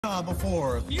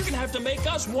Before. You're gonna have to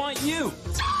make us want you.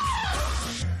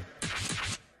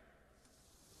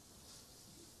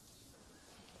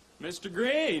 Mr.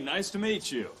 Green, nice to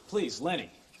meet you. Please,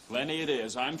 Lenny. Lenny it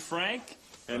is. I'm Frank,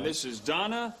 and this is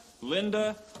Donna,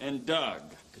 Linda, and Doug.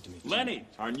 Good to meet you. Lenny,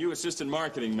 our new assistant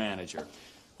marketing manager.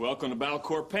 Welcome to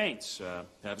Balcour Paints.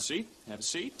 Have a seat. Have a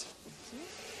seat.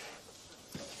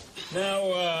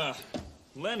 Now,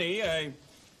 Lenny,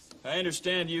 I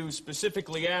understand you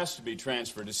specifically asked to be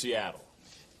transferred to Seattle.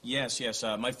 Yes.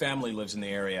 My family lives in the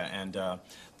area, and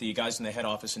the guys in the head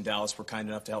office in Dallas were kind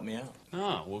enough to help me out.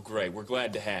 Oh, well, great. We're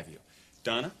glad to have you.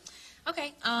 Donna?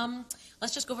 Okay,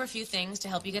 let's just go over a few things to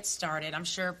help you get started. I'm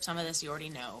sure some of this you already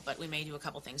know, but we may do a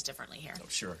couple things differently here. Oh,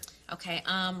 sure. Okay,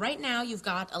 right now you've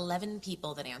got 11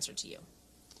 people that answer to you.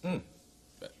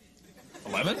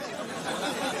 11?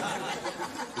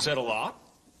 Is that a lot?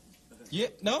 Yeah,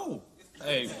 no.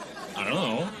 I don't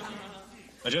know.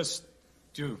 I just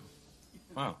do.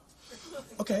 Wow.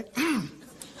 Okay.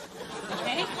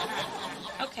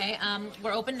 Okay,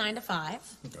 we're open 9 to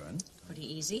 5. Good. Pretty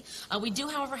easy. We do,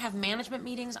 however, have management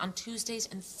meetings on Tuesdays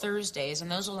and Thursdays,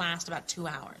 and those will last about 2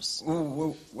 hours.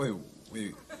 Whoa, wait.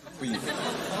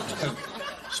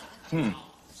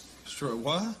 Sure,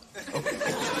 what? Okay.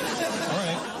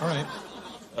 All right.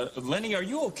 Lenny, are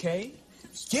you okay?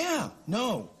 Yeah,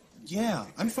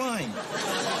 I'm fine.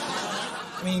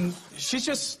 I mean, she's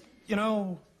just,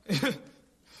 Go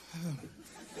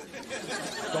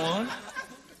on.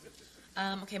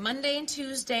 Okay, Monday and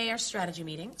Tuesday are strategy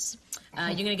meetings. You're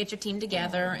going to get your team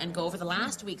together and go over the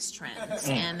last week's trends.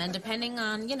 And then depending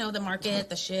on, the market,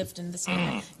 the shift, and this and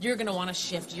that, you're going to want to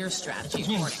shift your strategy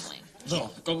accordingly.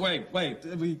 No, go, wait.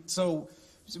 You just,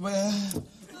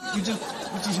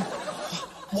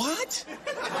 what?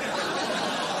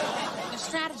 They're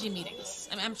strategy meetings.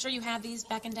 I'm sure you had these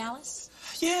back in Dallas.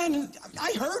 Yeah,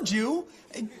 I heard you.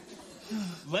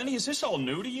 Lenny, is this all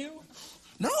new to you?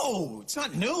 No, it's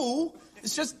not new.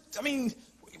 It's just,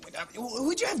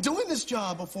 who'd you have doing this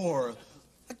job before?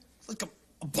 Like a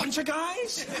bunch of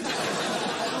guys?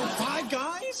 5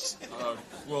 guys?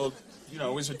 Well,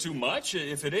 is it too much?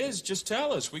 If it is, just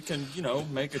tell us. We can,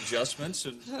 make adjustments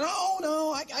and...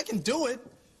 No, I can do it.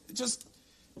 Just,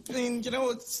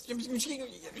 it's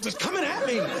just coming at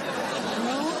me.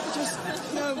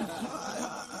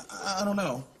 I don't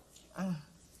know.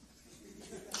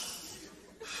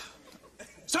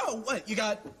 So, what, you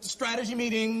got strategy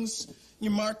meetings,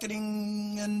 your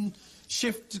marketing and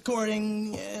shift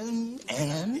according, and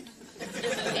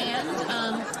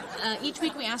each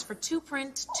week we ask for 2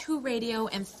 print, 2 radio,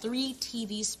 and 3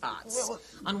 TV spots.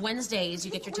 On Wednesdays,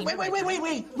 you get your team... Wait, when?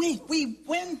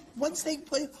 Wednesday,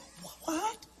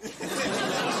 what?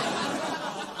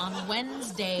 On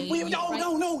Wednesday...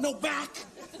 No, back!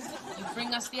 You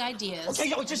bring us the ideas.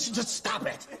 Okay, just stop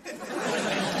it.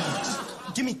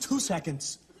 Just give me 2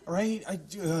 seconds, all right?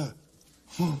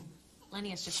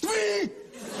 Lenny, it's just... 3!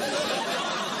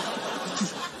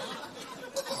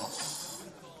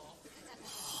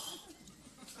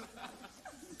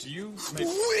 Do you make...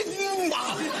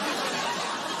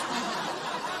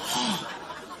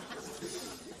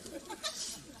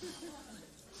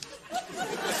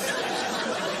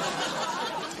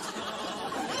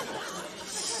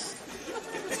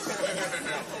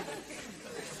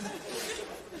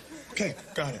 Okay,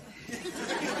 got it.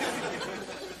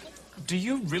 Do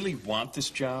you really want this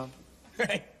job?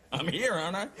 Hey, I'm here,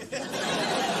 aren't I?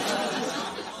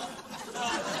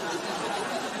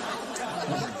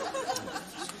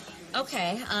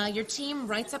 Okay, your team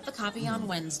writes up the copy on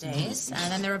Wednesdays,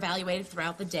 and then they're evaluated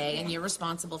throughout the day, and you're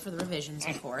responsible for the revisions,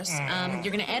 of course.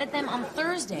 You're going to edit them on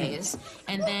Thursdays,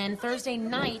 and then Thursday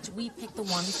night, we pick the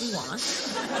ones we want.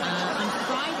 On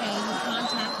Friday, you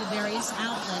contact the various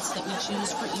outlets that we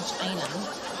choose for each item.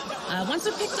 Once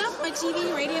they're picked up by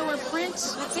TV, radio, or print,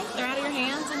 that's it. They're out of your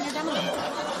hands, and you're done with them.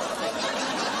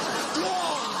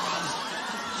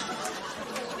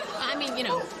 I mean, you're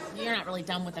not really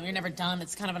done with them. You're never done.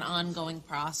 It's kind of an ongoing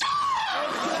process. Okay.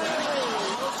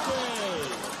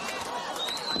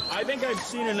 I think I've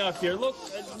seen enough here. Look,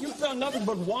 you've done nothing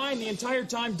but whine the entire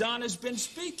time Donna's been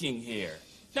speaking here.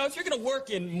 Now, if you're going to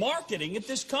work in marketing at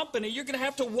this company, you're going to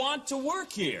have to want to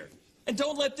work here. And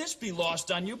don't let this be lost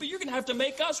on you, but you're going to have to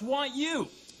make us want you.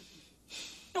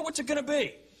 Now, what's it going to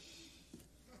be?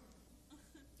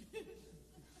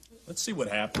 Let's see what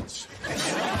happens.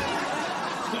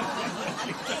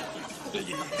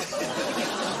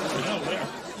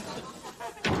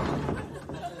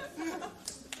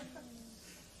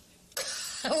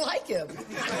 I like him.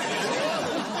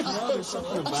 There's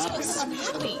something about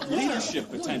it. Leadership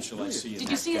potential I see in Did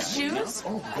you see his shoes?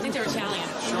 I think they're Italian.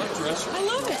 Short dress. I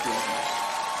love it.